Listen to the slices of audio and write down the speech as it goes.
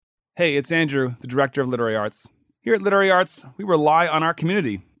Hey, it's Andrew, the Director of Literary Arts. Here at Literary Arts, we rely on our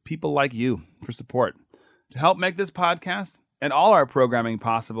community, people like you, for support. To help make this podcast and all our programming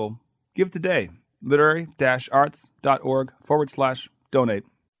possible, give today, literary-arts.org/donate.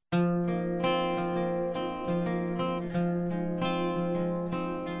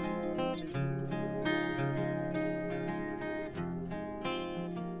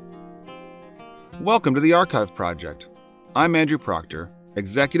 Welcome to the Archive Project. I'm Andrew Proctor,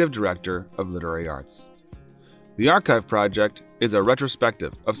 Executive Director of Literary Arts. The Archive Project is a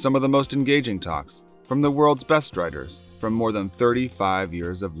retrospective of some of the most engaging talks from the world's best writers from more than 35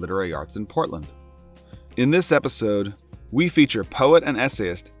 years of literary arts in Portland. In this episode, we feature poet and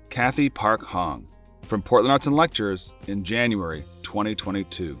essayist Cathy Park Hong from Portland Arts and Lectures in January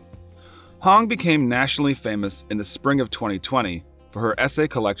 2022. Hong became nationally famous in the spring of 2020 for her essay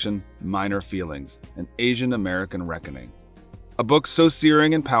collection Minor Feelings, an Asian American Reckoning. A book so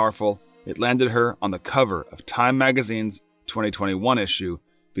searing and powerful, it landed her on the cover of Time magazine's 2021 issue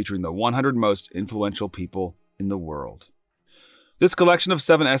featuring the 100 most influential people in the world. This collection of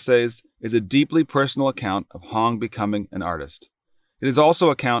 7 essays is a deeply personal account of Hong becoming an artist. It is also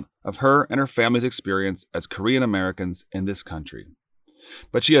an account of her and her family's experience as Korean Americans in this country.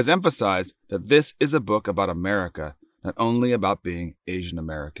 But she has emphasized that this is a book about America, not only about being Asian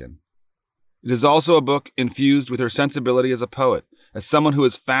American. It is also a book infused with her sensibility as a poet, as someone who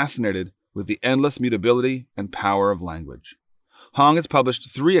is fascinated with the endless mutability and power of language. Hong has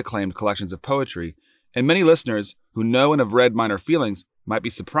published 3 acclaimed collections of poetry, and many listeners who know and have read Minor Feelings might be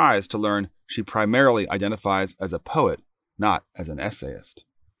surprised to learn she primarily identifies as a poet, not as an essayist.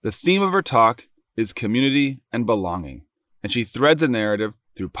 The theme of her talk is community and belonging, and she threads a narrative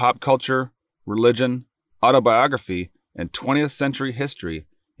through pop culture, religion, autobiography, and 20th century history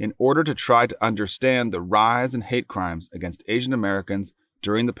in order to try to understand the rise in hate crimes against Asian Americans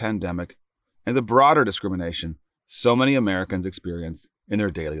during the pandemic and the broader discrimination so many Americans experience in their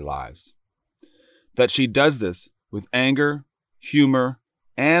daily lives. That she does this with anger, humor,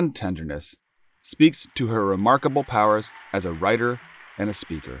 and tenderness speaks to her remarkable powers as a writer and a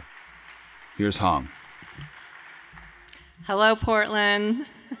speaker. Here's Hong. Hello, Portland.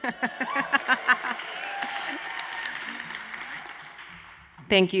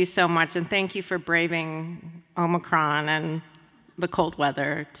 Thank you so much, and thank you for braving Omicron and the cold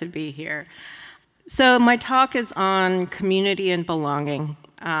weather to be here. So my talk is on community and belonging.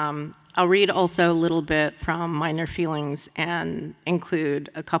 I'll read also a little bit from Minor Feelings and include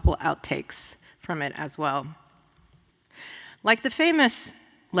a couple outtakes from it as well. Like the famous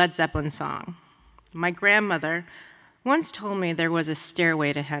Led Zeppelin song, my grandmother once told me there was a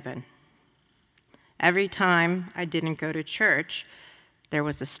stairway to heaven. Every time I didn't go to church, there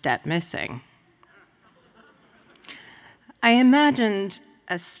was a step missing. I imagined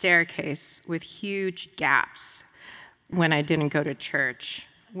a staircase with huge gaps when I didn't go to church,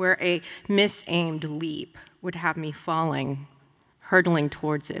 where a misaimed leap would have me falling, hurtling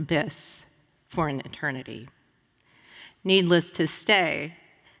towards the abyss for an eternity. Needless to say,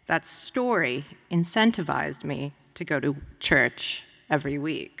 that story incentivized me to go to church every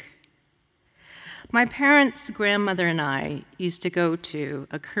week. My parents' grandmother and I used to go to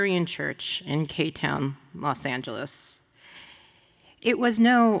a Korean church in K-Town, Los Angeles. It was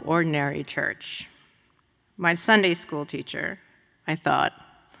no ordinary church. My Sunday school teacher, I thought,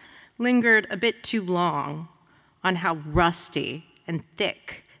 lingered a bit too long on how rusty and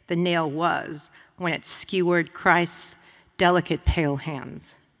thick the nail was when it skewered Christ's delicate pale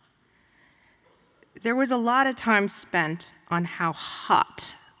hands. There was a lot of time spent on how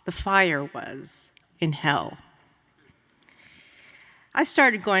hot the fire was in hell. I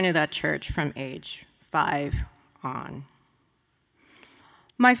started going to that church from age 5 on.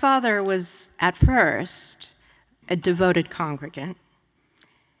 My father was, at first, a devoted congregant.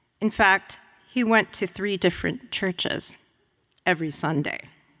 In fact, he went to 3 different churches every Sunday.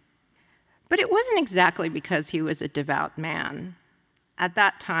 But it wasn't exactly because he was a devout man. At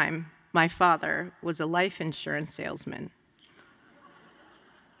that time, my father was a life insurance salesman.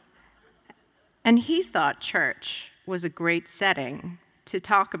 And he thought church was a great setting to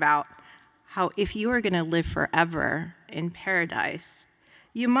talk about how if you are going to live forever in paradise,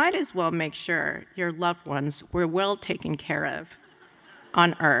 you might as well make sure your loved ones were well taken care of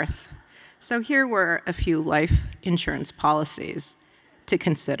on earth. So here were a few life insurance policies to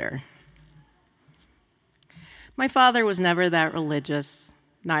consider. My father was never that religious,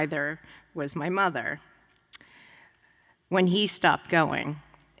 neither was my mother. When he stopped going,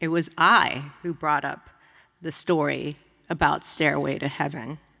 it was I who brought up the story about Stairway to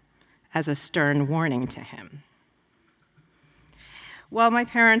Heaven as a stern warning to him. While my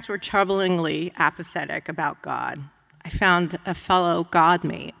parents were troublingly apathetic about God, I found a fellow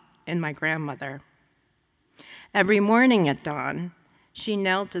God-mate in my grandmother. Every morning at dawn, she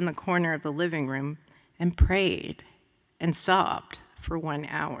knelt in the corner of the living room and prayed and sobbed for 1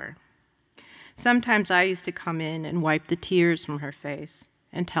 hour. Sometimes I used to come in and wipe the tears from her face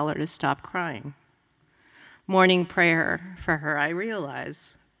and tell her to stop crying. Morning prayer for her, I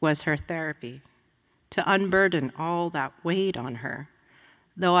realized, was her therapy, to unburden all that weighed on her,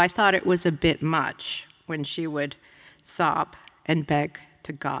 though I thought it was a bit much when she would sob and beg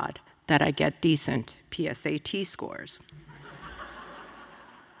to God that I get decent PSAT scores.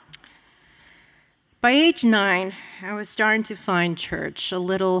 By age 9, I was starting to find church a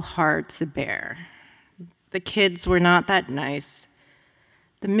little hard to bear. The kids were not that nice.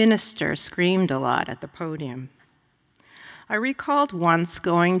 The minister screamed a lot at the podium. I recalled once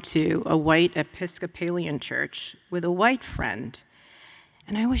going to a white Episcopalian church with a white friend,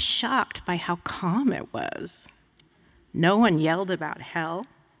 and I was shocked by how calm it was. No one yelled about hell.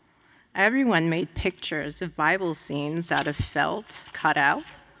 Everyone made pictures of Bible scenes out of felt cut out.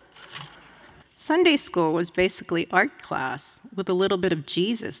 Sunday school was basically art class with a little bit of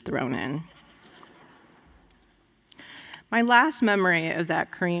Jesus thrown in. My last memory of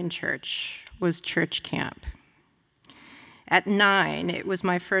that Korean church was church camp. At 9, it was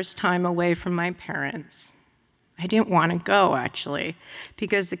my first time away from my parents. I didn't want to go, actually,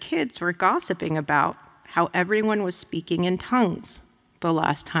 because the kids were gossiping about how everyone was speaking in tongues the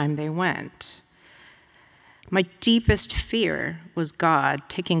last time they went. My deepest fear was God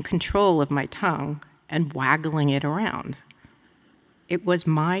taking control of my tongue and waggling it around. It was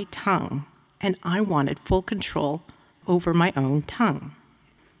my tongue, and I wanted full control over my own tongue.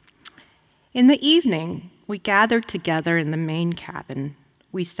 In the evening, we gathered together in the main cabin.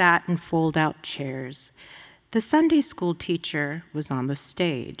 We sat in fold-out chairs. The Sunday school teacher was on the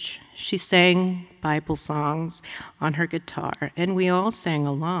stage. She sang Bible songs on her guitar, and we all sang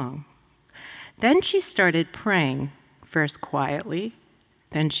along. Then she started praying, first quietly,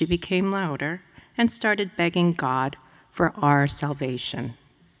 then she became louder and started begging God for our salvation.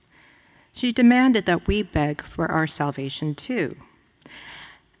 She demanded that we beg for our salvation too.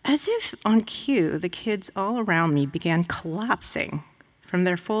 As if on cue, the kids all around me began collapsing from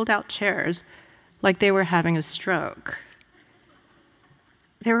their fold-out chairs like they were having a stroke.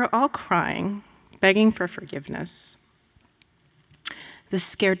 They were all crying, begging for forgiveness. This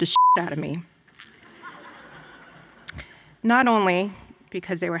scared the shit out of me. Not only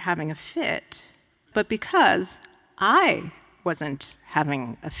because they were having a fit, but because I wasn't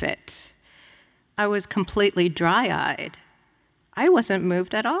having a fit. I was completely dry-eyed. I wasn't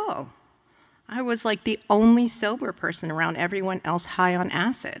moved at all. I was like the only sober person around everyone else high on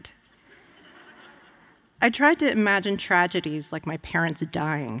acid. I tried to imagine tragedies like my parents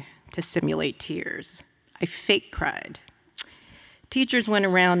dying to simulate tears. I fake cried. Teachers went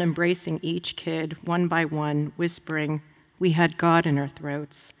around embracing each kid one by one, whispering, we had God in our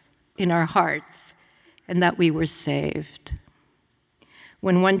throats, in our hearts, and that we were saved.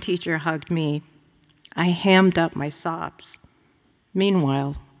 When one teacher hugged me, I hammed up my sobs.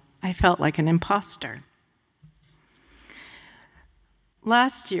 Meanwhile, I felt like an imposter.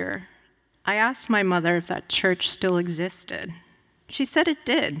 Last year, I asked my mother if that church still existed. She said it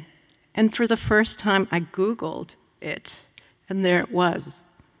did, and for the first time, I Googled it, and there it was,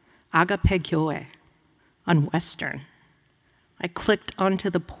 Agape Gyoe on Western. I clicked onto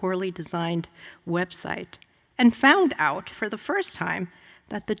the poorly designed website and found out for the first time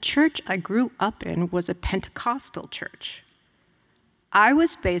that the church I grew up in was a Pentecostal church. I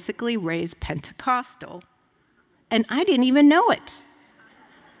was basically raised Pentecostal, and I didn't even know it.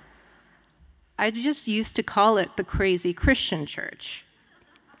 I just used to call it the crazy Christian church,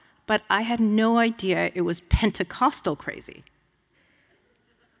 but I had no idea it was Pentecostal crazy.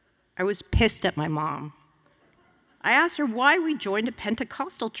 I was pissed at my mom. I asked her why we joined a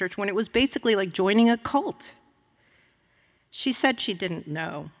Pentecostal church when it was basically like joining a cult. She said she didn't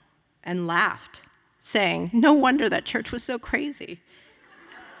know and laughed, saying, no wonder that church was so crazy.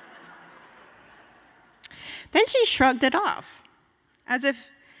 Then she shrugged it off, as if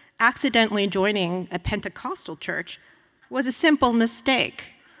accidentally joining a Pentecostal church was a simple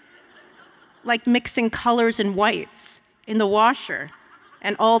mistake, like mixing colors and whites in the washer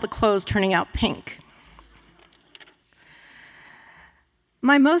and all the clothes turning out pink.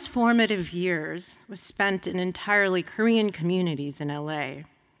 My most formative years was spent in entirely Korean communities in LA.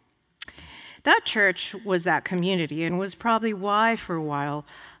 That church was that community and was probably why, for a while,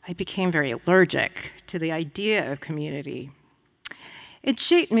 I became very allergic to the idea of community. It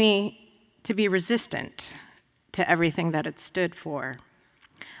shaped me to be resistant to everything that it stood for.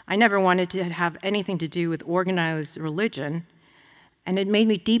 I never wanted to have anything to do with organized religion, and it made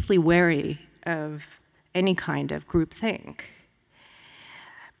me deeply wary of any kind of groupthink.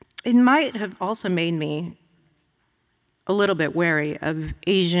 It might have also made me a little bit wary of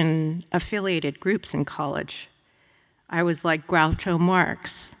Asian-affiliated groups in college. I was like Groucho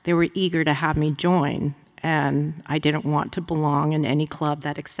Marx. They were eager to have me join, and I didn't want to belong in any club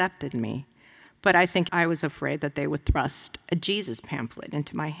that accepted me. But I think I was afraid that they would thrust a Jesus pamphlet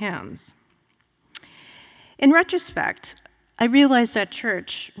into my hands. In retrospect, I realized that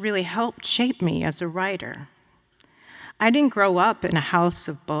church really helped shape me as a writer. I didn't grow up in a house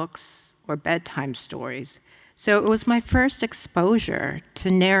of books or bedtime stories, so it was my first exposure to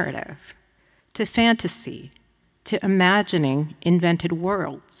narrative, to fantasy, to imagining invented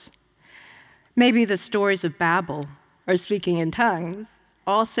worlds. Maybe the stories of Babel or speaking in tongues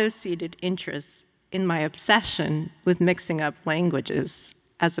also seeded interest in my obsession with mixing up languages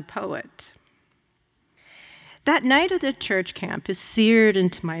as a poet. That night at the church camp is seared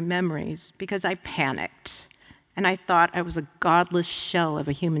into my memories because I panicked and I thought I was a godless shell of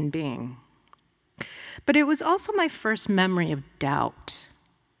a human being. But it was also my first memory of doubt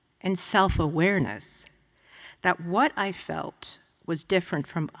and self-awareness, that what I felt was different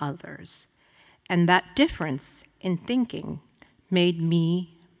from others, and that difference in thinking made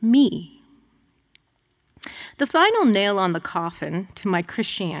me me. The final nail on the coffin to my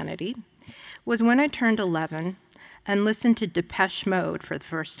Christianity was when I turned 11 and listened to Depeche Mode for the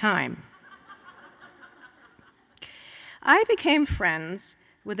first time. I became friends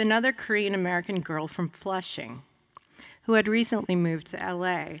with another Korean-American girl from Flushing who had recently moved to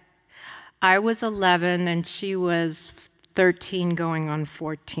LA. I was 11 and she was 13 going on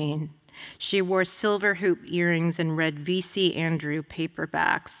 14. She wore silver hoop earrings and read V.C. Andrew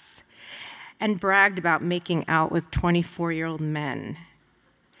paperbacks and bragged about making out with 24-year-old men.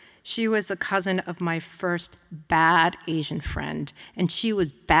 She was a cousin of my first bad Asian friend, and she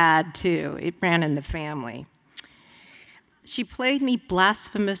was bad too. It ran in the family. She played me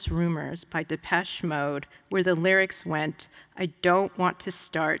Blasphemous Rumors by Depeche Mode, where the lyrics went, "I don't want to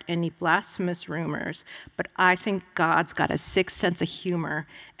start any blasphemous rumors, but I think God's got a sixth sense of humor,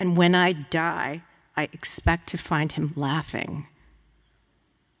 and when I die, I expect to find him laughing."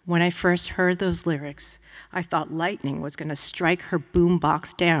 When I first heard those lyrics, I thought lightning was going to strike her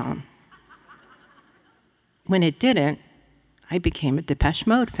boombox down. When it didn't, I became a Depeche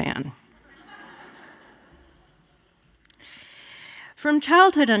Mode fan. From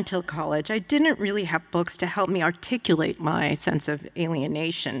childhood until college, I didn't really have books to help me articulate my sense of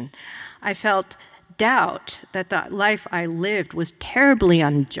alienation. I felt doubt that the life I lived was terribly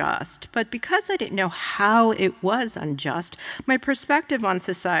unjust, but because I didn't know how it was unjust, my perspective on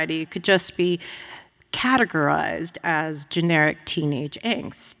society could just be categorized as generic teenage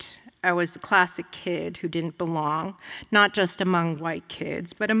angst. I was the classic kid who didn't belong, not just among white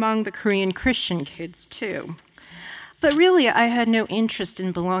kids, but among the Korean Christian kids too. But really, I had no interest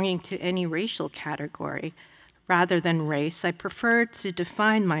in belonging to any racial category. Rather than race, I preferred to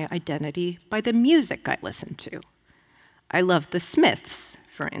define my identity by the music I listened to. I loved the Smiths,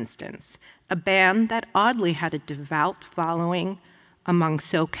 for instance, a band that oddly had a devout following among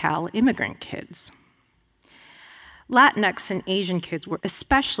SoCal immigrant kids. Latinx and Asian kids were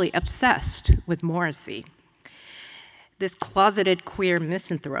especially obsessed with Morrissey. This closeted queer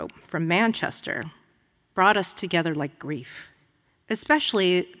misanthrope from Manchester brought us together like grief,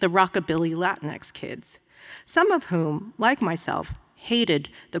 especially the rockabilly Latinx kids, some of whom, like myself, hated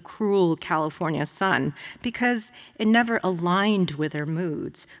the cruel California sun because it never aligned with their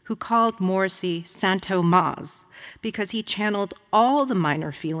moods, who called Morrissey Santo Maz because he channeled all the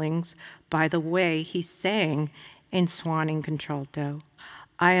minor feelings by the way he sang in swanning contralto.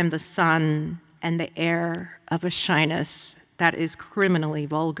 I am the sun and the air of a shyness that is criminally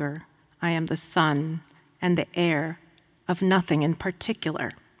vulgar. I am the sun and the air of nothing in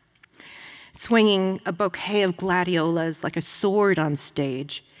particular. Swinging a bouquet of gladiolas like a sword on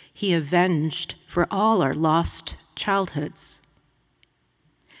stage, he avenged for all our lost childhoods.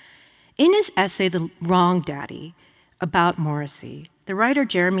 In his essay, The Wrong Daddy, about Morrissey, the writer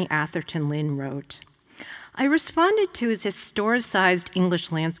Jeremy Atherton Lynn wrote, "I responded to his historicized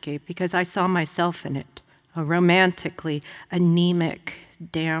English landscape because I saw myself in it, a romantically anemic,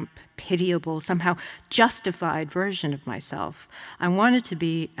 damp, pitiable, somehow justified version of myself. I wanted to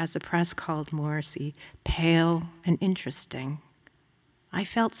be, as the press called Morrissey, pale and interesting. I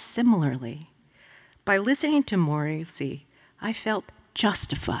felt similarly. By listening to Morrissey, I felt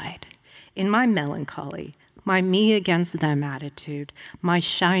justified in my melancholy, my me against them attitude, my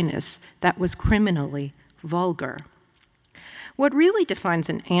shyness that was criminally vulgar. What really defines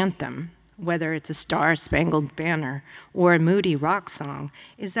an anthem, whether it's a Star-Spangled Banner or a moody rock song,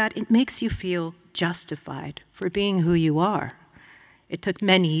 is that it makes you feel justified for being who you are. It took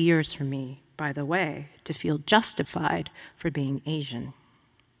many years for me, by the way, to feel justified for being Asian.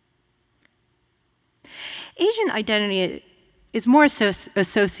 Asian identity is more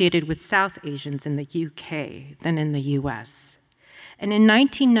associated with South Asians in the UK than in the US. And in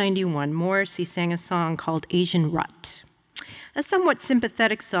 1991, Morrissey sang a song called Asian Rut, a somewhat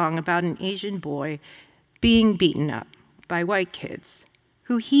sympathetic song about an Asian boy being beaten up by white kids,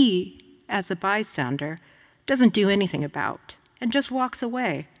 who he, as a bystander, doesn't do anything about, and just walks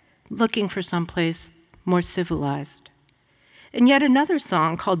away, looking for someplace more civilized. In yet another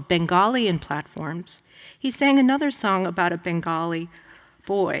song called Bengali in Platforms, he sang another song about a Bengali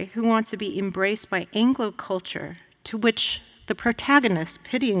boy who wants to be embraced by Anglo culture, to which the protagonist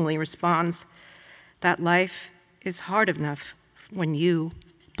pityingly responds that life is hard enough when you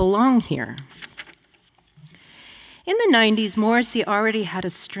belong here. In the 90s, Morrissey already had a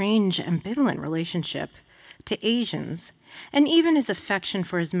strange, ambivalent relationship to Asians, and even his affection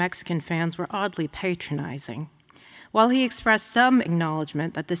for his Mexican fans were oddly patronizing. While he expressed some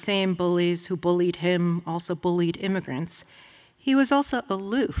acknowledgement that the same bullies who bullied him also bullied immigrants, he was also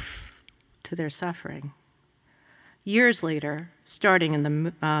aloof to their suffering. Years later, starting in the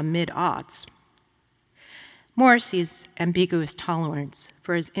mid-aughts, Morrissey's ambiguous tolerance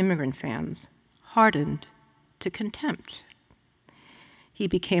for his immigrant fans hardened to contempt. He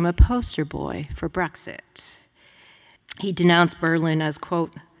became a poster boy for Brexit. He denounced Berlin as,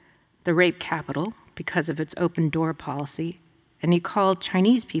 quote, the rape capital because of its open door policy, and he called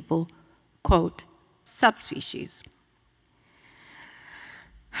Chinese people, quote, subspecies.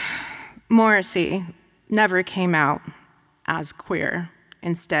 Morrissey never came out as queer.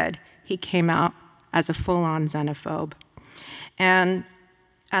 Instead, he came out as a full-on xenophobe. And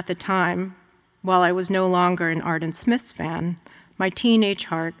at the time, while I was no longer an ardent Smiths fan, my teenage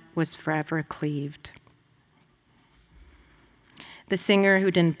heart was forever cleaved. The singer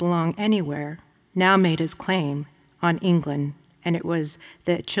who didn't belong anywhere now made his claim on England, and it was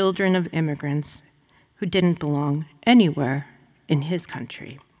the children of immigrants who didn't belong anywhere in his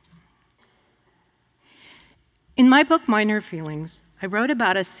country. In my book, Minor Feelings, I wrote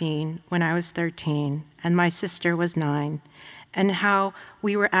about a scene when I was 13 and my sister was 9, and how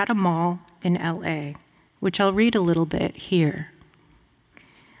we were at a mall in LA, which I'll read a little bit here.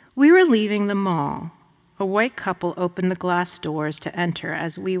 We were leaving the mall. A white couple opened the glass doors to enter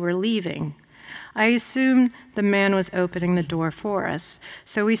as we were leaving. I assumed the man was opening the door for us,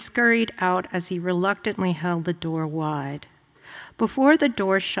 so we scurried out as he reluctantly held the door wide. Before the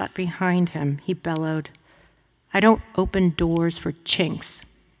door shut behind him, he bellowed, "I don't open doors for chinks."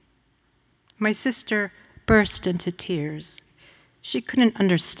 My sister burst into tears. She couldn't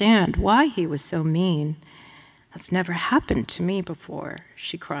understand why he was so mean. "That's never happened to me before,"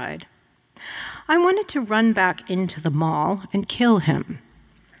 she cried. I wanted to run back into the mall and kill him.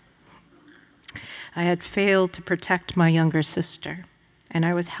 I had failed to protect my younger sister, and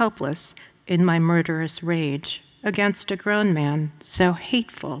I was helpless in my murderous rage against a grown man so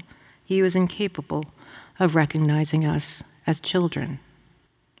hateful he was incapable of recognizing us as children.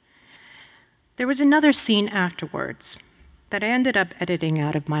 There was another scene afterwards that I ended up editing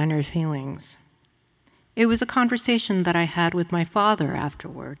out of Minor Feelings. It was a conversation that I had with my father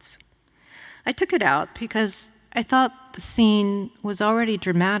afterwards. I took it out because I thought the scene was already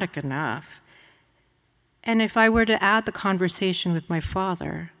dramatic enough, and if I were to add the conversation with my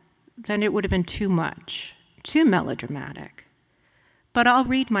father, then it would have been too much, too melodramatic. But I'll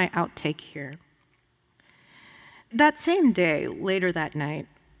read my outtake here. That same day, later that night,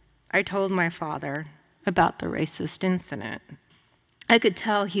 I told my father about the racist incident. I could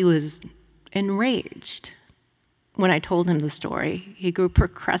tell he was enraged. When I told him the story, he grew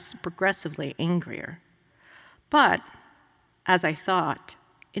progressively angrier. But, as I thought,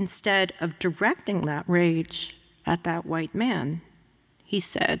 instead of directing that rage at that white man, he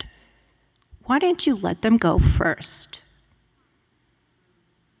said, "Why didn't you let them go first?"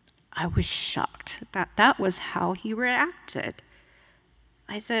 I was shocked that that was how he reacted.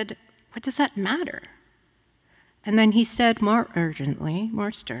 I said, "What does that matter?" And then he said more urgently,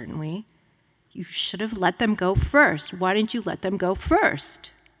 more sternly, "You should have let them go first. Why didn't you let them go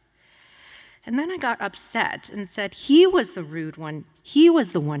first?" And then I got upset and said, he was the rude one. He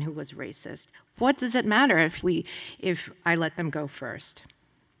was the one who was racist. What does it matter if I let them go first?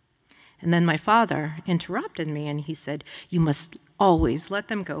 And then my father interrupted me and he said, "You must always let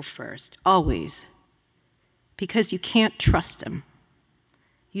them go first, always, because you can't trust them.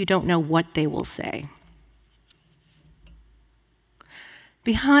 You don't know what they will say."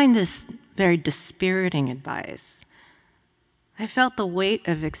 Behind this very dispiriting advice, I felt the weight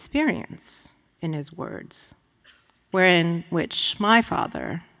of experience in his words, wherein which my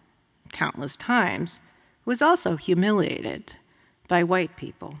father, countless times, was also humiliated by white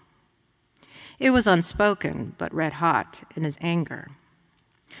people. It was unspoken, but red hot in his anger.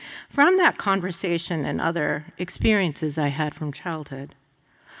 From that conversation and other experiences I had from childhood,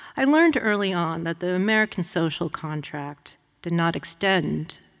 I learned early on that the American social contract did not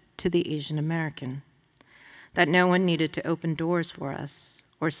extend to the Asian American, that no one needed to open doors for us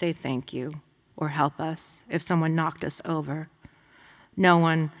or say thank you or help us if someone knocked us over. No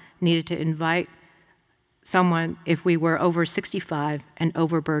one needed to invite someone, if we were over 65 and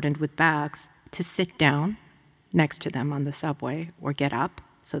overburdened with bags, to sit down next to them on the subway or get up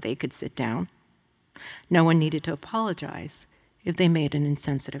so they could sit down. No one needed to apologize if they made an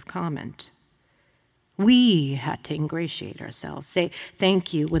insensitive comment. We had to ingratiate ourselves, say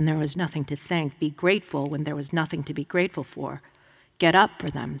thank you when there was nothing to thank, be grateful when there was nothing to be grateful for, get up for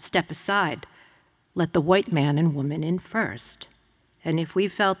them, step aside, let the white man and woman in first. And if we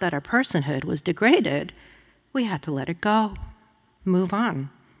felt that our personhood was degraded, we had to let it go, move on.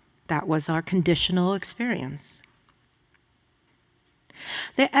 That was our conditional experience.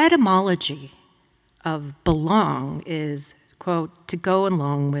 The etymology of belong is, quote, to go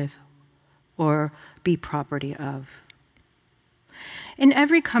along with or be property of. In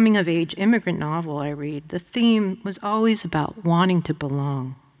every coming-of-age immigrant novel I read, the theme was always about wanting to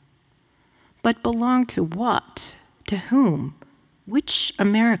belong. But belong to what? To whom? Which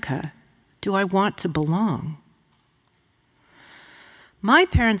America do I want to belong? My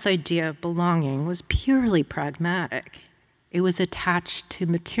parents' idea of belonging was purely pragmatic. It was attached to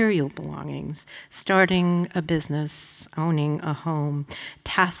material belongings, starting a business, owning a home.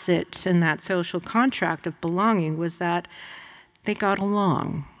 Tacit in that social contract of belonging was that they got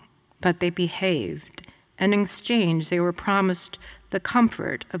along, that they behaved, and in exchange they were promised the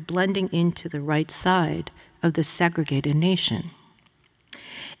comfort of blending into the right side of the segregated nation.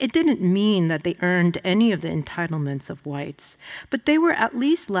 It didn't mean that they earned any of the entitlements of whites, but they were at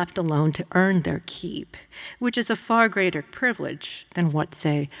least left alone to earn their keep, which is a far greater privilege than what,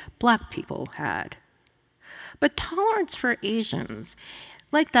 say, black people had. But tolerance for Asians,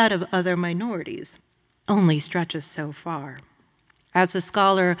 like that of other minorities, only stretches so far. As the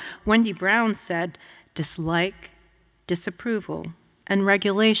scholar Wendy Brown said, dislike, disapproval, and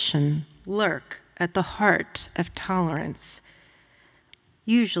regulation lurk at the heart of tolerance.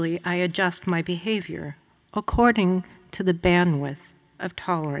 Usually, I adjust my behavior according to the bandwidth of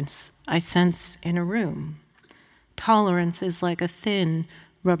tolerance I sense in a room. Tolerance is like a thin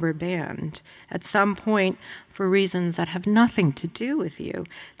rubber band. At some point, for reasons that have nothing to do with you,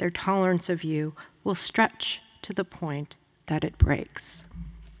 their tolerance of you will stretch to the point that it breaks.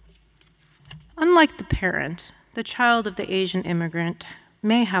 Unlike the parent, the child of the Asian immigrant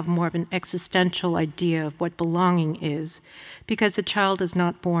may have more of an existential idea of what belonging is because the child is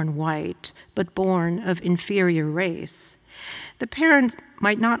not born white, but born of inferior race. The parents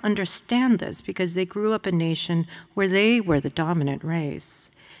might not understand this because they grew up in a nation where they were the dominant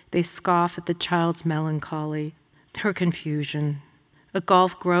race. They scoff at the child's melancholy, her confusion. A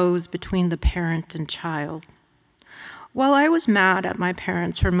gulf grows between the parent and child. While I was mad at my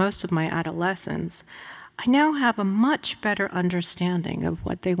parents for most of my adolescence, I now have a much better understanding of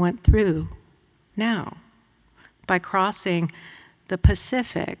what they went through now. By crossing the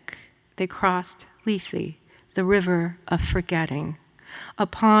Pacific, they crossed Lethe, the river of forgetting.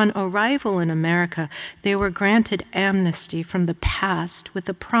 Upon arrival in America, they were granted amnesty from the past with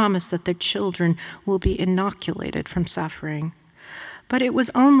the promise that their children will be inoculated from suffering. But it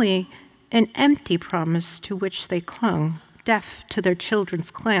was only an empty promise to which they clung, deaf to their children's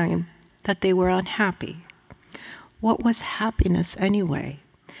claim that they were unhappy. What was happiness anyway?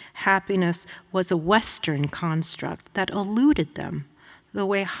 Happiness was a Western construct that eluded them, the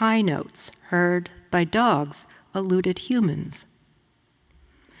way high notes heard by dogs eluded humans.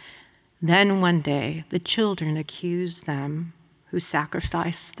 Then one day, the children accused them, who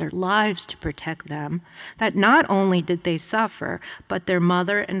sacrificed their lives to protect them, that not only did they suffer, but their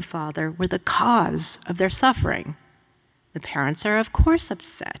mother and father were the cause of their suffering. The parents are, of course,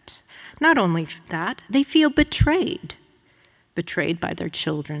 upset. Not only that, they feel betrayed. Betrayed by their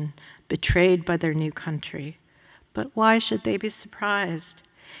children, betrayed by their new country. But why should they be surprised?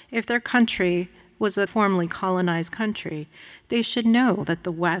 If their country was a formerly colonized country, they should know that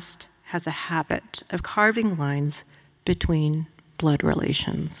the West has a habit of carving lines between blood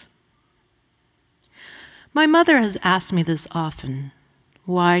relations. My mother has asked me this often.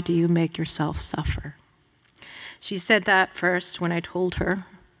 Why do you make yourself suffer? She said that first when I told her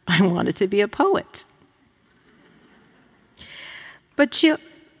I wanted to be a poet. But she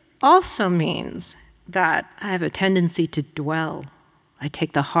also means that I have a tendency to dwell. I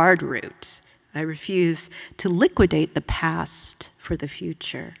take the hard route. I refuse to liquidate the past for the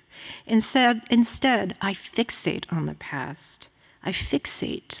future. Instead, I fixate on the past. I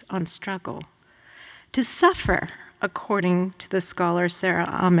fixate on struggle. To suffer, according to the scholar Sarah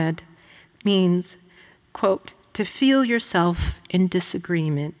Ahmed, means, quote, to feel yourself in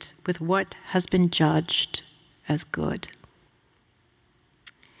disagreement with what has been judged as good.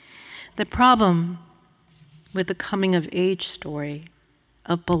 The problem with the coming-of-age story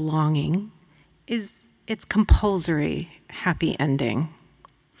of belonging is its compulsory happy ending.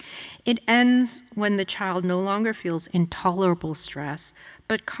 It ends when the child no longer feels intolerable stress,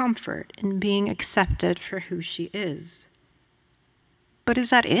 but comfort in being accepted for who she is. But is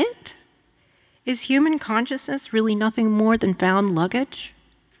that it? Is human consciousness really nothing more than found luggage?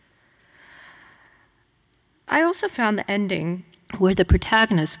 I also found the ending where the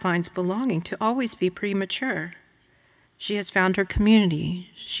protagonist finds belonging to always be premature. She has found her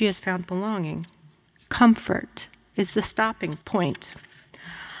community. She has found belonging. Comfort is the stopping point.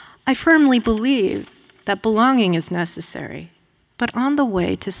 I firmly believe that belonging is necessary, but on the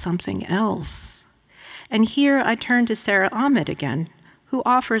way to something else. And here I turn to Sarah Ahmed again, who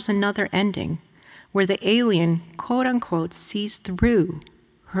offers another ending, where the alien, quote-unquote, sees through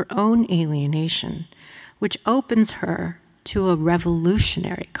her own alienation, which opens her to a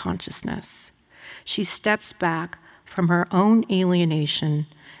revolutionary consciousness. She steps back from her own alienation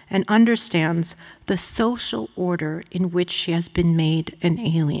and understands the social order in which she has been made an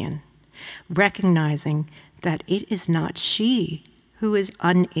alien, recognizing that it is not she who is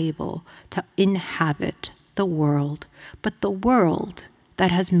unable to inhabit the world, but the world that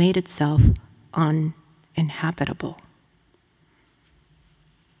has made itself uninhabitable.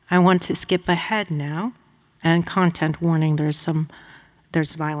 I want to skip ahead now, and content warning,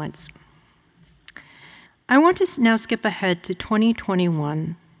 there's violence. I want to now skip ahead to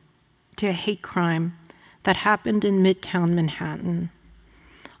 2021, to a hate crime that happened in Midtown Manhattan.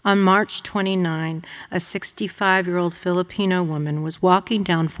 On March 29, a 65-year-old Filipino woman was walking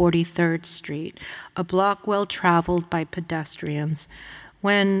down 43rd Street, a block well-traveled by pedestrians,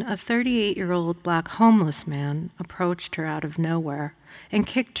 when a 38-year-old black homeless man approached her out of nowhere and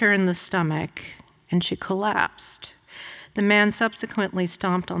kicked her in the stomach, and she collapsed. The man subsequently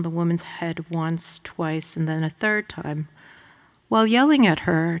stomped on the woman's head once, twice, and then a third time, while yelling at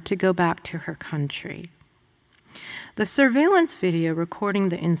her to go back to her country. The surveillance video recording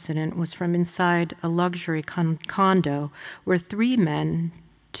the incident was from inside a luxury condo where three men,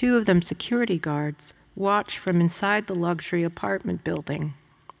 two of them security guards, watched from inside the luxury apartment building.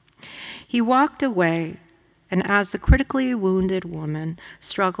 He walked away, and as the critically wounded woman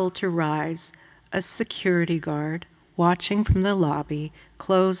struggled to rise, a security guard, watching from the lobby,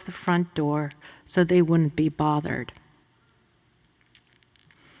 closed the front door so they wouldn't be bothered.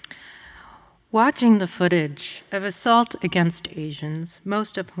 Watching the footage of assault against Asians,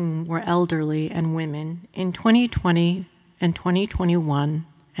 most of whom were elderly and women, in 2020 and 2021,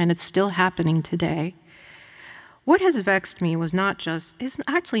 and it's still happening today, what has vexed me is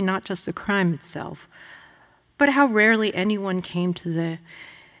actually not just the crime itself, but how rarely anyone came to the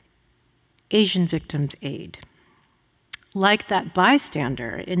Asian victims' aid. Like that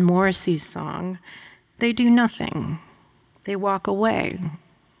bystander in Morrissey's song, they do nothing. They walk away,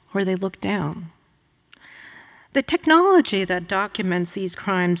 or they look down. The technology that documents these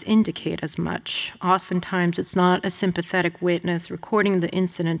crimes indicate as much. Oftentimes, it's not a sympathetic witness recording the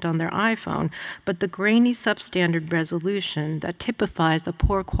incident on their iPhone, but the grainy substandard resolution that typifies the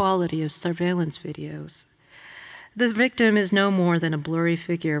poor quality of surveillance videos. The victim is no more than a blurry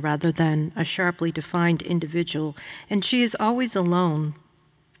figure rather than a sharply defined individual, and she is always alone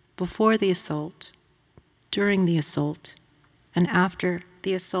before the assault, during the assault, and after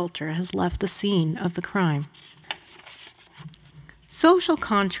the assaulter has left the scene of the crime. Social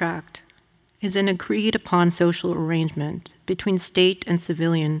contract is an agreed-upon social arrangement between state and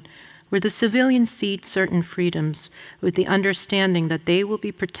civilian, where the civilians cede certain freedoms with the understanding that they will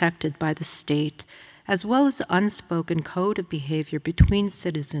be protected by the state, as well as the unspoken code of behavior between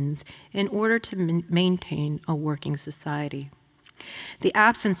citizens in order to maintain a working society. The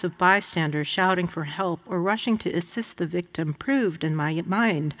absence of bystanders shouting for help or rushing to assist the victim proved in my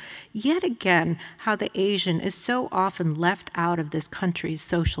mind yet again how the Asian is so often left out of this country's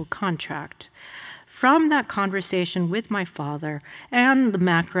social contract. From that conversation with my father and the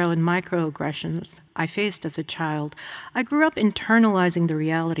macro and microaggressions I faced as a child, I grew up internalizing the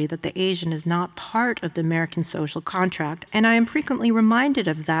reality that the Asian is not part of the American social contract, and I am frequently reminded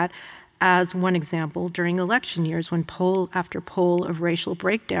of that as one example during election years when poll after poll of racial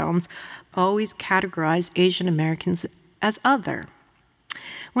breakdowns always categorize Asian Americans as other.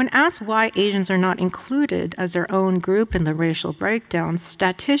 When asked why Asians are not included as their own group in the racial breakdown,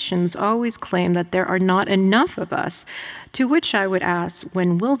 statisticians always claim that there are not enough of us, to which I would ask,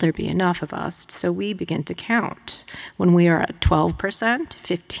 when will there be enough of us so we begin to count? When we are at 12%,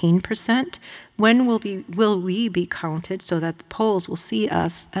 15%? When will we be counted so that the polls will see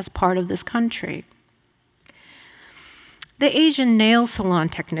us as part of this country? The Asian nail salon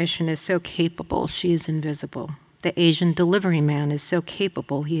technician is so capable, she is invisible. The Asian delivery man is so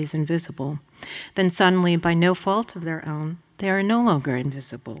capable, he is invisible. Then suddenly, by no fault of their own, they are no longer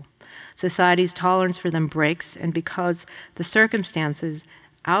invisible. Society's tolerance for them breaks, and because the circumstances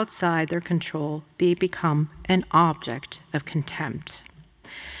outside their control, they become an object of contempt.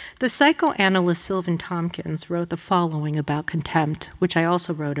 The psychoanalyst Sylvan Tompkins wrote the following about contempt, which I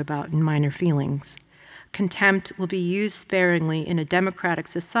also wrote about in Minor Feelings. Contempt will be used sparingly in a democratic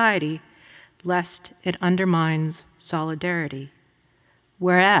society lest it undermines solidarity,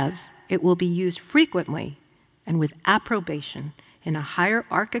 whereas it will be used frequently and with approbation in a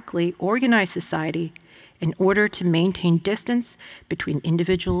hierarchically organized society in order to maintain distance between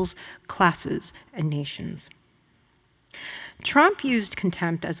individuals, classes, and nations. Trump used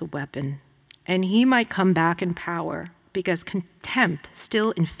contempt as a weapon, and he might come back in power because contempt still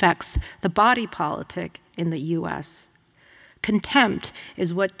infects the body politic in the US. Contempt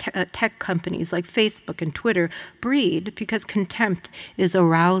is what tech companies like Facebook and Twitter breed because contempt is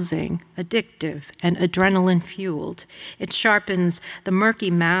arousing, addictive, and adrenaline-fueled. It sharpens the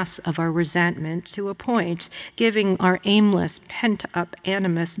murky mass of our resentment to a point, giving our aimless, pent-up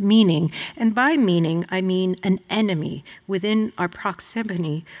animus meaning, and by meaning I mean an enemy within our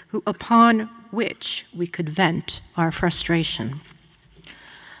proximity upon which we could vent our frustration.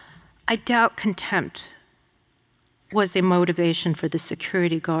 I doubt contempt was a motivation for the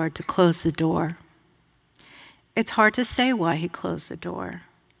security guard to close the door. It's hard to say why he closed the door.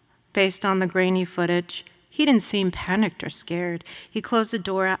 Based on the grainy footage, he didn't seem panicked or scared. He closed the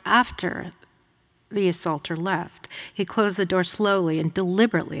door after the assaulter left. He closed the door slowly and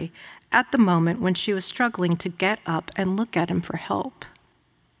deliberately at the moment when she was struggling to get up and look at him for help.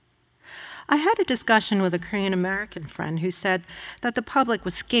 I had a discussion with a Korean American friend who said that the public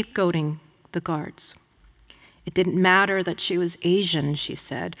was scapegoating the guards. It didn't matter that she was Asian, she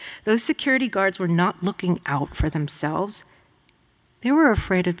said. Those security guards were not looking out for themselves. They were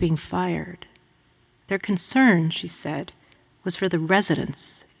afraid of being fired. Their concern, she said, was for the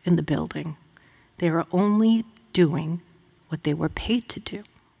residents in the building. They were only doing what they were paid to do,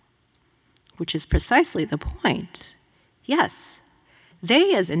 which is precisely the point. Yes,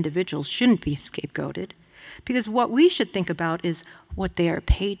 they as individuals shouldn't be scapegoated, because what we should think about is what they are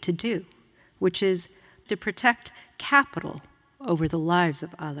paid to do, which is to protect capital over the lives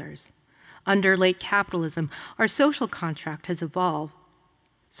of others. Under late capitalism, our social contract has evolved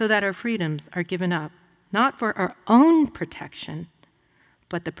so that our freedoms are given up, not for our own protection,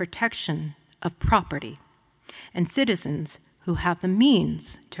 but the protection of property and citizens who have the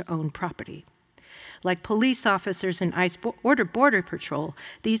means to own property. Like police officers in ICE Border Patrol,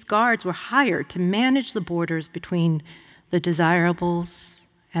 these guards were hired to manage the borders between the desirables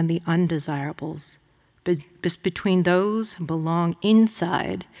and the undesirables, between those who belong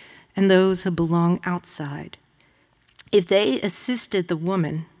inside and those who belong outside. If they assisted the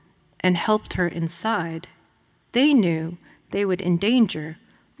woman and helped her inside, they knew they would endanger,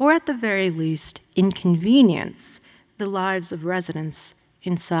 or at the very least, inconvenience the lives of residents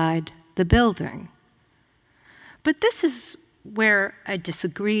inside the building. But this is where I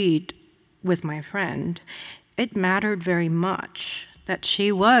disagreed with my friend. It mattered very much that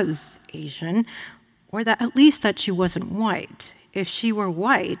she was Asian, or that at least that she wasn't white. If she were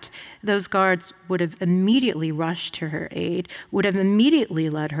white, those guards would have immediately rushed to her aid, would have immediately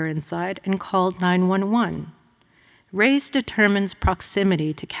led her inside and called 911. Race determines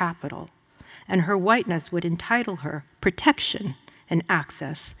proximity to capital, and her whiteness would entitle her protection and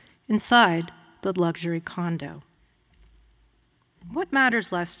access inside the luxury condo. What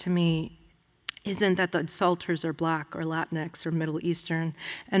matters less to me isn't that the assaulters are Black or Latinx or Middle Eastern.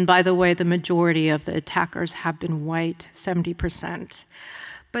 And by the way, the majority of the attackers have been white, 70%.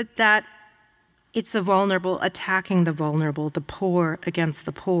 But that it's the vulnerable attacking the vulnerable, the poor against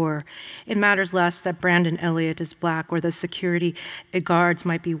the poor. It matters less that Brandon Elliott is Black or the security guards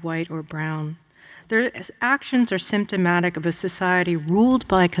might be white or brown. Their actions are symptomatic of a society ruled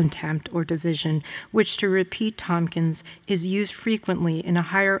by contempt or division, which, to repeat Tompkins, is used frequently in a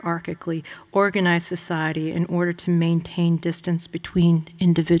hierarchically organized society in order to maintain distance between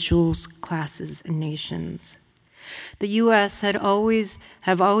individuals, classes, and nations. The U.S. have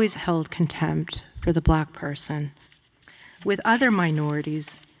always held contempt for the Black person. With other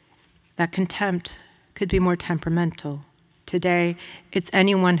minorities, that contempt could be more temperamental. Today, it's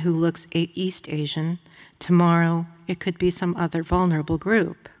anyone who looks East Asian. Tomorrow, it could be some other vulnerable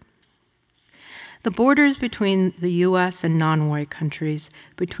group. The borders between the U.S. and non-white countries,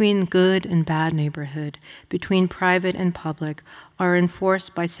 between good and bad neighborhood, between private and public, are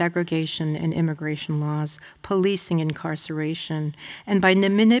enforced by segregation and immigration laws, policing incarceration, and by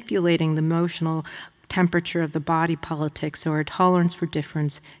manipulating the emotional temperature of the body politic so our tolerance for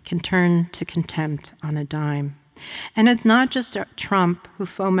difference can turn to contempt on a dime. And it's not just Trump who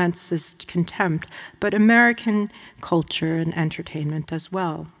foments this contempt, but American culture and entertainment as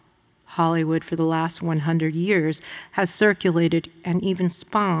well. Hollywood, for the last 100 years, has circulated and even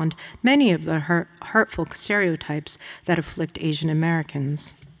spawned many of the hurtful stereotypes that afflict Asian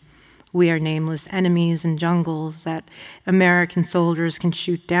Americans. We are nameless enemies in jungles that American soldiers can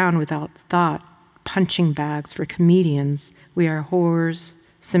shoot down without thought, punching bags for comedians. We are whores,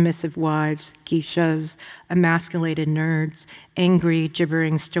 submissive wives, geishas, emasculated nerds, angry,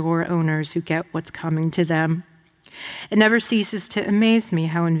 gibbering store owners who get what's coming to them. It never ceases to amaze me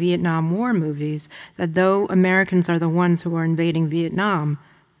how in Vietnam War movies, that though Americans are the ones who are invading Vietnam,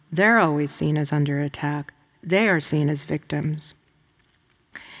 they're always seen as under attack. They are seen as victims.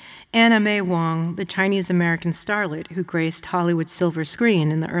 Anna May Wong, the Chinese-American starlet who graced Hollywood's silver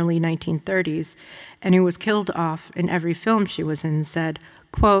screen in the early 1930s and who was killed off in every film she was in, said,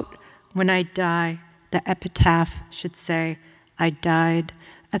 quote, "When I die, the epitaph should say, I died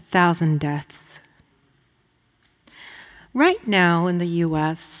 1,000 deaths." Right now in the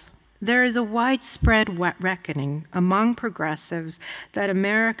U.S., there is a widespread reckoning among progressives that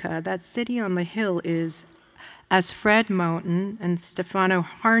America, that city on the hill, is, as Fred Moten and Stefano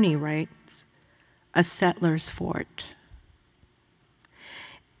Harney writes, a settler's fort.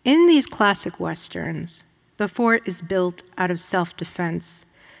 In these classic Westerns, the fort is built out of self-defense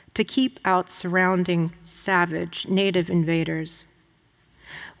to keep out surrounding savage native invaders,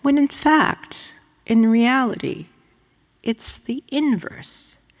 when in fact, in reality, it's the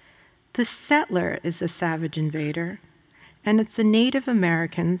inverse. The settler is the savage invader, and it's the Native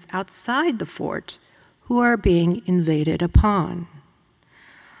Americans outside the fort who are being invaded upon.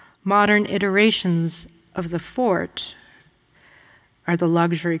 Modern iterations of the fort are the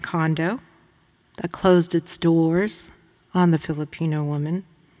luxury condo that closed its doors on the Filipino woman,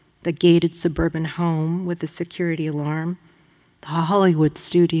 the gated suburban home with the security alarm, the Hollywood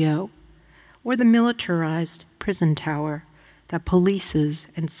studio, or the militarized prison tower that polices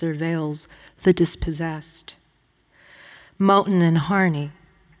and surveils the dispossessed. Moten and Harney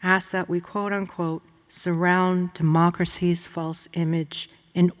ask that we, quote unquote, surround democracy's false image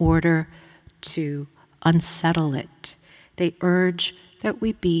in order to unsettle it. They urge that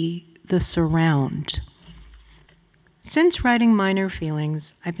we be the surround. Since writing Minor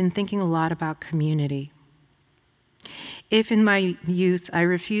Feelings, I've been thinking a lot about community. If in my youth I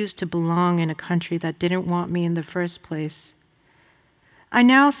refused to belong in a country that didn't want me in the first place, I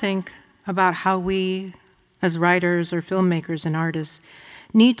now think about how we, as writers or filmmakers and artists,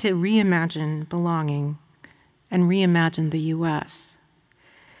 need to reimagine belonging and reimagine the U.S.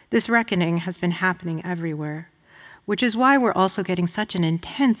 This reckoning has been happening everywhere, which is why we're also getting such an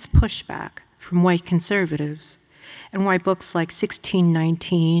intense pushback from white conservatives, and why books like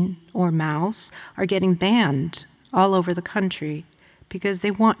 1619 or Mouse are getting banned all over the country, because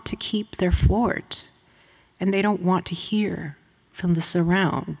they want to keep their fort, and they don't want to hear from the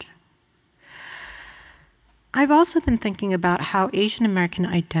surround. I've also been thinking about how Asian American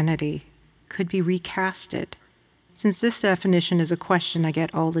identity could be recasted, since this definition is a question I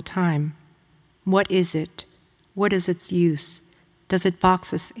get all the time. What is it? What is its use? Does it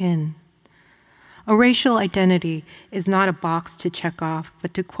box us in? A racial identity is not a box to check off,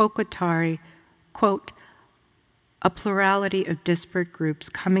 but to quote Guattari, quote, a plurality of disparate groups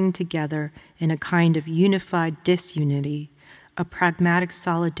coming together in a kind of unified disunity, a pragmatic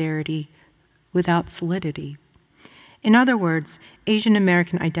solidarity without solidity. In other words, Asian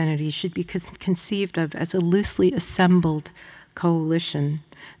American identity should be conceived of as a loosely assembled coalition,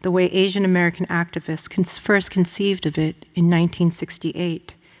 the way Asian American activists first conceived of it in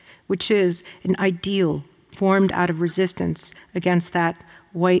 1968, which is an ideal formed out of resistance against that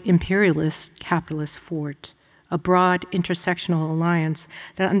white imperialist capitalist fort, a broad intersectional alliance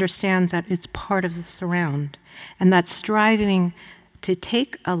that understands that it's part of the surround, and that striving to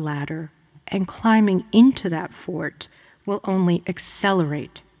take a ladder and climbing into that fort will only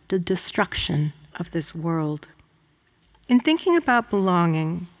accelerate the destruction of this world. In thinking about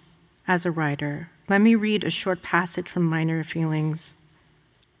belonging as a writer, let me read a short passage from Minor Feelings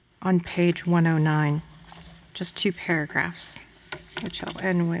on page 109, just 2 paragraphs, which I'll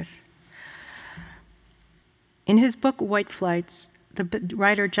end with. In his book, White Flights, the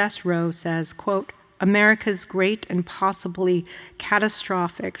writer Jess Rowe says, quote, "America's great and possibly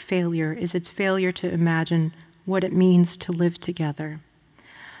catastrophic failure is its failure to imagine what it means to live together."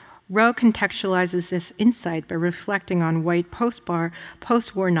 Rowe contextualizes this insight by reflecting on white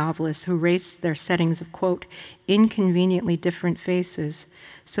post-war novelists who erased their settings of, quote, "inconveniently different faces,"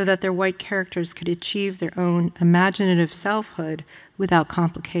 so that their white characters could achieve their own imaginative selfhood without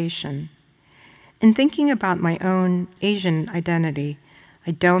complication. In thinking about my own Asian identity,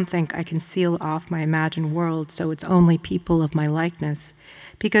 I don't think I can seal off my imagined world so it's only people of my likeness,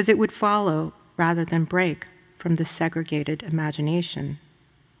 because it would follow rather than break from the segregated imagination.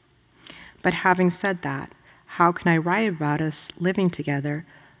 But having said that, how can I write about us living together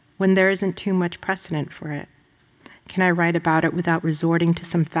when there isn't too much precedent for it? Can I write about it without resorting to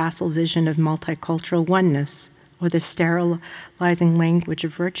some facile vision of multicultural oneness or the sterilizing language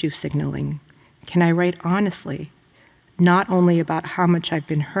of virtue signaling? Can I write honestly, not only about how much I've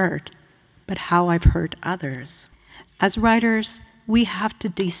been hurt, but how I've hurt others? As writers, we have to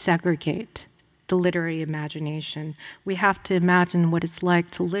desegregate the literary imagination. We have to imagine what it's like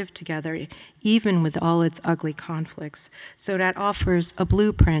to live together, even with all its ugly conflicts, so that offers a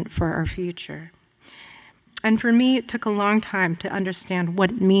blueprint for our future. And for me, it took a long time to understand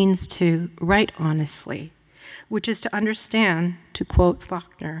what it means to write honestly, which is to understand, to quote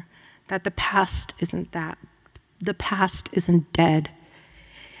Faulkner, that the past isn't that. The past isn't dead.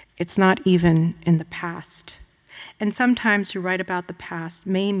 It's not even in the past. And sometimes to write about the past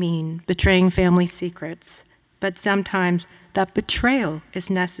may mean betraying family secrets, but sometimes that betrayal is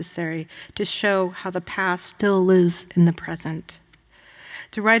necessary to show how the past still lives in the present.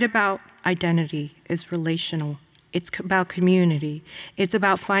 To write about identity is relational. It's about community. It's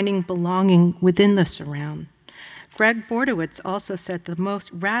about finding belonging within the surround. Greg Bordowitz also said the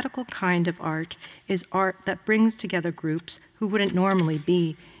most radical kind of art is art that brings together groups who wouldn't normally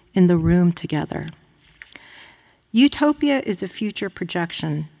be in the room together. Utopia is a future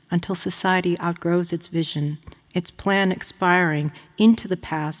projection until society outgrows its vision, its plan expiring into the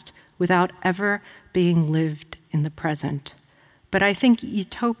past without ever being lived in the present. But I think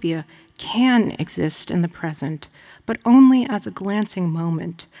utopia can exist in the present, but only as a glancing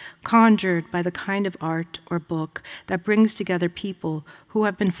moment, conjured by the kind of art or book that brings together people who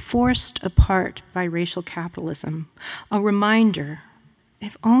have been forced apart by racial capitalism, a reminder,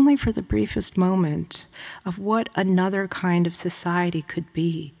 if only for the briefest moment, of what another kind of society could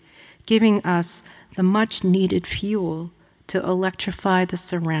be, giving us the much-needed fuel to electrify the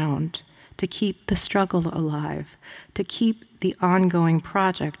surround, to keep the struggle alive, to keep the ongoing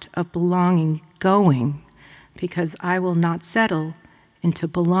project of belonging going, because I will not settle into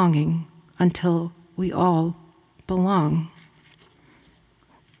belonging until we all belong.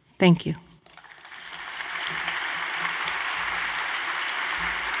 Thank you.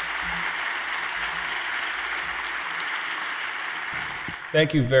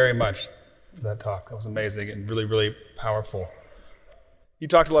 Thank you very much for that talk. That was amazing and really, really powerful. You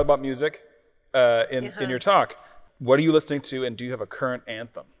talked a lot about music in your talk. What are you listening to, and do you have a current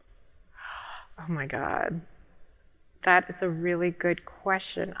anthem? Oh my God. That is a really good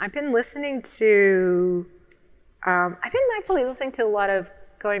question. I've been listening to, going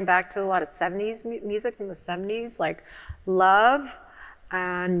back to a lot of 70s music from the 70s, like Love,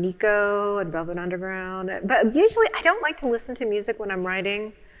 Nico, and Velvet Underground. But usually I don't like to listen to music when I'm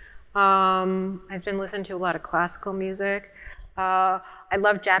writing. I've been listening to a lot of classical music. I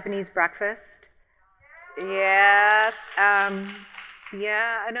love Japanese breakfast. Yes.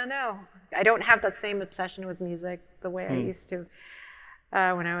 I don't know. I don't have that same obsession with music the way I used to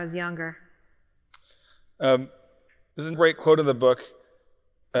when I was younger. There's a great quote in the book,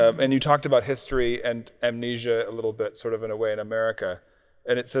 and you talked about history and amnesia a little bit, sort of in a way, in America.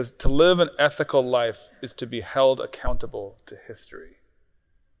 And it says, "To live an ethical life is to be held accountable to history."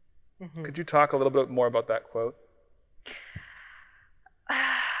 Mm-hmm. Could you talk a little bit more about that quote?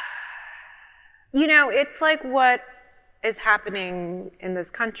 It's like what is happening in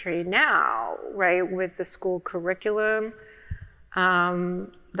this country now, right, with the school curriculum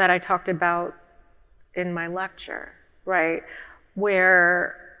that I talked about in my lecture, right,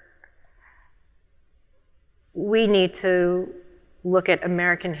 where we need to look at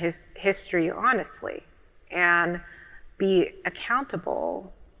American history honestly and be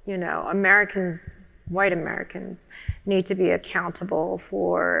accountable. White Americans need to be accountable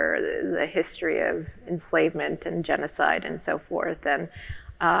for the history of enslavement and genocide and so forth. And,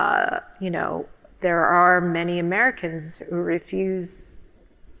 there are many Americans who refuse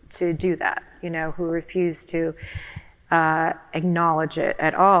to do that, who refuse to acknowledge it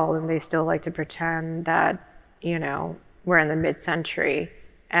at all. And they still like to pretend that, we're in the mid-century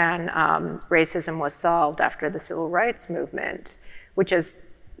and racism was solved after the Civil Rights Movement, which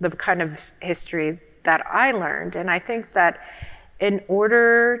is the kind of history that I learned. And I think that in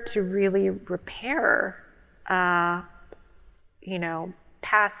order to really repair,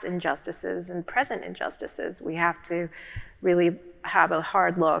 past injustices and present injustices, we have to really have a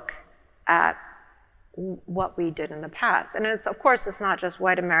hard look at what we did in the past. And of course, it's not just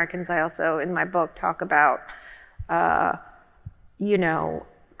white Americans. I also, in my book, talk about,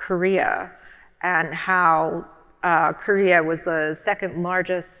 Korea and how Korea was the second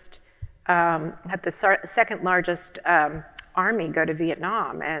largest, had the second largest army go to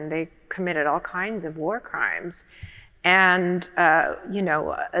Vietnam, and they committed all kinds of war crimes. And,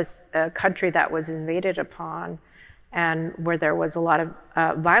 a country that was invaded upon and where there was a lot of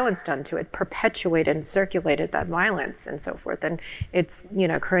violence done to it, perpetuated and circulated that violence and so forth. And it's,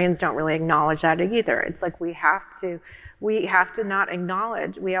 Koreans don't really acknowledge that either. It's like we have to not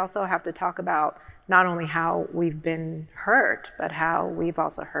acknowledge, we also have to talk about not only how we've been hurt, but how we've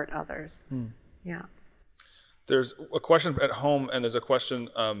also hurt others. Yeah. There's a question at home, and there's a question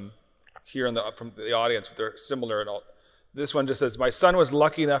here from the audience. They're similar and all. This one just says, my son was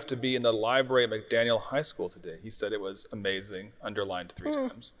lucky enough to be in the library at McDaniel High School today. He said it was amazing, underlined 3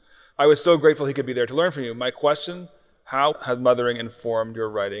 times. I was so grateful he could be there to learn from you. My question, how has mothering informed your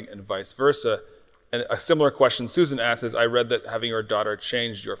writing and vice versa? And a similar question Susan asks is, I read that having your daughter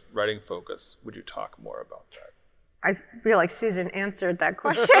changed your writing focus. Would you talk more about that? I feel like Susan answered that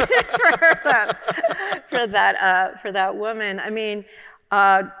question for that woman. I mean,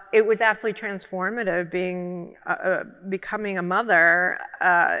 it was absolutely transformative becoming a mother,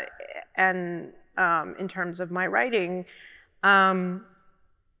 and in terms of my writing. I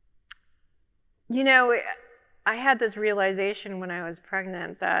had this realization when I was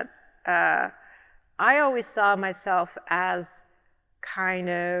pregnant that I always saw myself as kind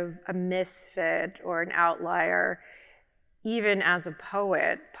of a misfit or an outlier, even as a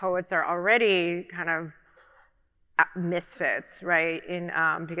poet. Poets are already kind of misfits, right?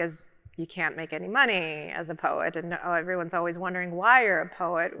 Because you can't make any money as a poet, and everyone's always wondering why you're a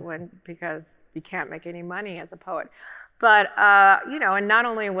poet because you can't make any money as a poet. But and not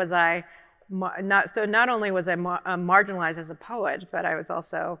only was I marginalized as a poet, but I was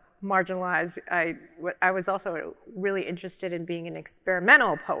also marginalized. I was also really interested in being an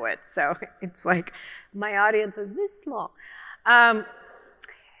experimental poet. So it's like my audience was this small, but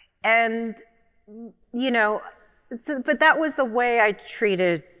that was the way I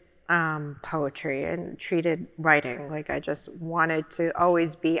treated poetry and treated writing. Like I just wanted to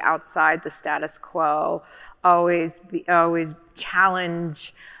always be outside the status quo, always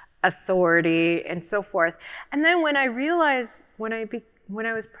challenge authority and so forth. And then when I realized, when I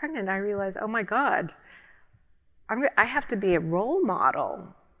was pregnant, I realized, oh my God, I have to be a role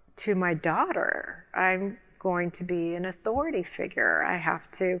model to my daughter. I'm going to be an authority figure. I have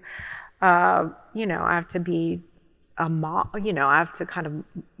to, I have to be I have to kind of,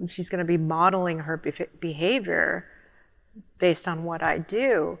 she's going to be modeling her behavior based on what I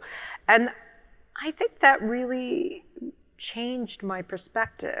do. And I think that really changed my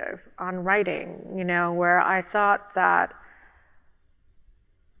perspective on writing, where I thought that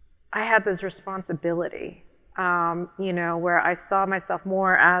I had this responsibility, where I saw myself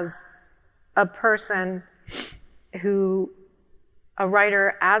more as a person a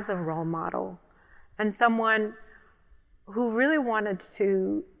writer as a role model, and someone who really wanted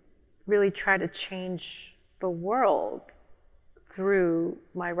to really try to change the world through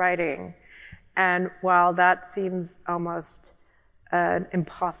my writing. And while that seems almost an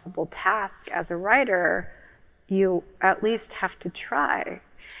impossible task as a writer, you at least have to try.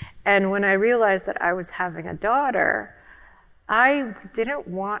 And when I realized that I was having a daughter, I didn't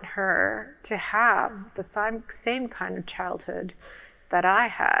want her to have the same kind of childhood that I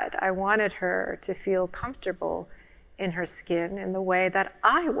had. I wanted her to feel comfortable in her skin in the way that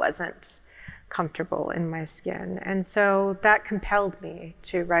I wasn't comfortable in my skin. And so that compelled me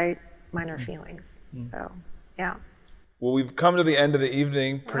to write Minor Feelings. So, yeah. Well, we've come to the end of the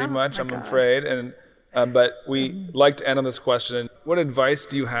evening, pretty much, I'm afraid. And but we like to end on this question. What advice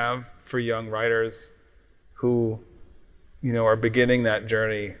do you have for young writers who, are beginning that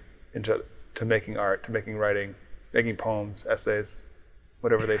journey into making art, to making writing, making poems, essays,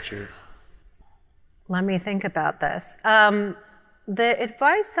 whatever they choose? Let me think about this. The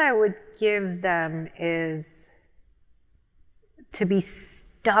advice I would give them is to be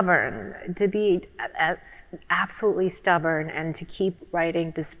stubborn, to be absolutely stubborn, and to keep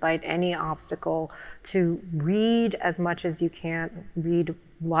writing despite any obstacle, to read as much as you can, read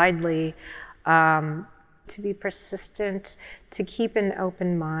widely, to be persistent, to keep an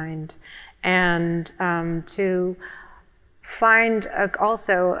open mind, and to find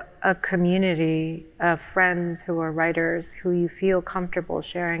also a community of friends who are writers who you feel comfortable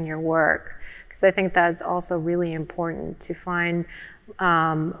sharing your work. Because I think that's also really important, to find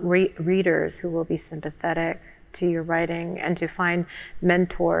readers who will be sympathetic to your writing, and to find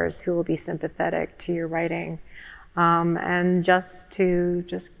mentors who will be sympathetic to your writing, and just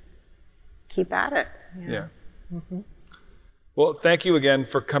keep at it. Yeah. Mm-hmm. Well, thank you again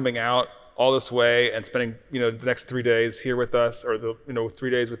for coming out all this way and spending, the next 3 days here with us, or 3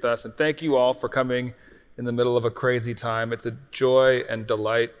 days with us. And thank you all for coming in the middle of a crazy time. It's a joy and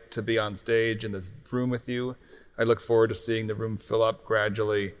delight to be on stage in this room with you. I look forward to seeing the room fill up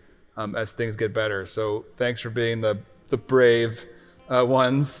gradually as things get better. So thanks for being the brave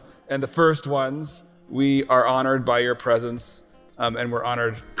ones and the first ones. We are honored by your presence, and we're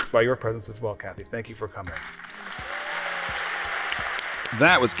honored by your presence as well, Cathy. Thank you for coming.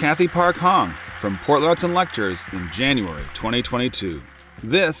 That was Cathy Park Hong from Portland Arts and Lectures in January 2022.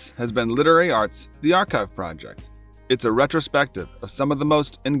 This has been Literary Arts, the Archive Project. It's a retrospective of some of the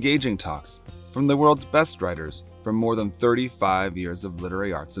most engaging talks from the world's best writers from more than 35 years of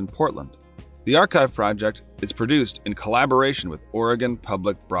literary arts in Portland. The Archive Project is produced in collaboration with Oregon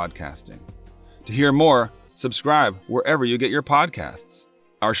Public Broadcasting. To hear more, subscribe wherever you get your podcasts.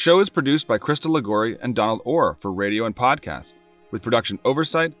 Our show is produced by Crystal Ligori and Donald Orr for radio and podcast, with production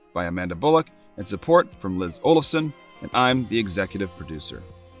oversight by Amanda Bullock and support from Liz Olafson, and I'm the executive producer.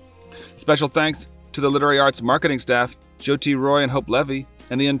 Special thanks to the Literary Arts marketing staff, Jyoti Roy and Hope Levy,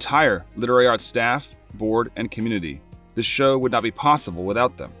 and the entire Literary Arts staff, board, and community. This show would not be possible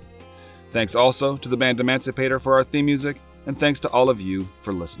without them. Thanks also to the band Emancipator for our theme music, and thanks to all of you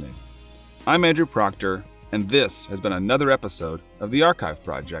for listening. I'm Andrew Proctor, and this has been another episode of the Archive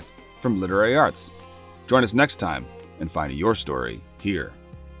Project from Literary Arts. Join us next time and find your story here.